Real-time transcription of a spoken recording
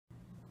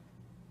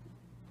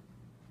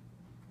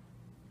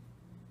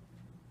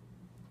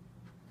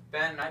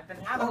Ben, I've been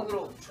having a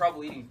little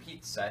trouble eating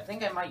pizza. I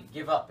think I might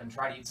give up and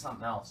try to eat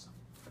something else.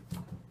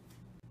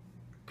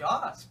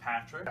 Gauss,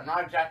 Patrick. I'm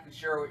not exactly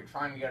sure what you're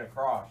trying to get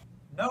across.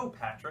 No,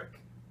 Patrick.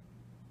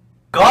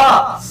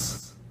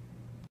 Gauss!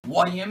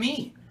 What do you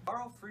mean?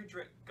 Carl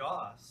Friedrich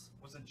Gauss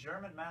was a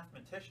German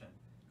mathematician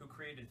who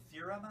created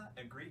Theorema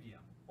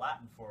Egregium,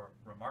 Latin for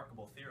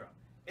remarkable theorem.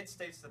 It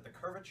states that the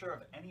curvature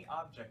of any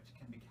object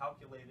can be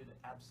calculated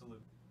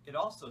absolutely. It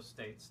also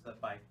states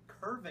that by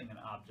curving an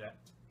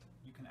object,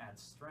 you can add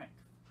strength.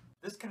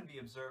 This can be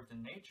observed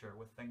in nature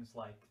with things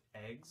like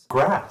eggs,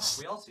 grass.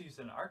 We also use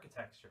it in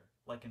architecture,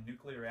 like in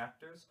nuclear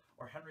reactors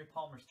or Henry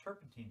Palmer's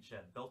turpentine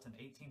shed built in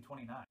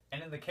 1829.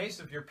 And in the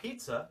case of your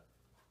pizza,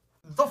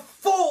 the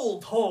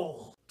fold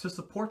hole to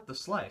support the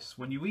slice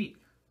when you eat.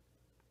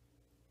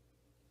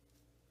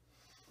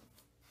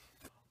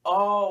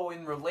 Oh,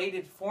 in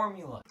related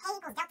formula. A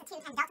equals delta 2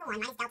 times delta 1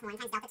 minus delta 1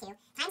 times delta 2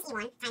 times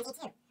E1 times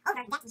E2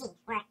 over delta G,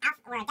 where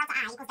delta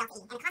I equals delta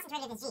E, and the constant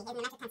derivative is G in the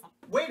metric tensor.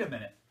 Wait a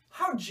minute.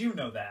 How'd you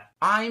know that?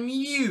 I'm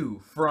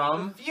you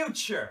from...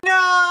 Future.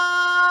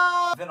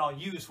 No! Then I'll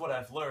use what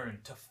I've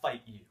learned to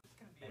fight you.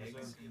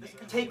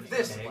 Take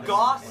this,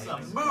 Gauss, a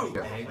move!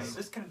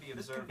 This can be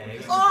observed.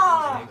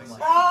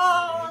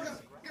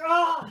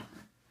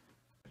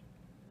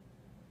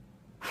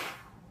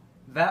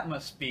 That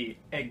must be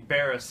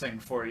embarrassing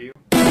for you.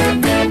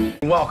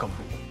 Welcome.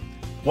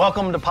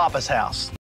 Welcome to Papa's house.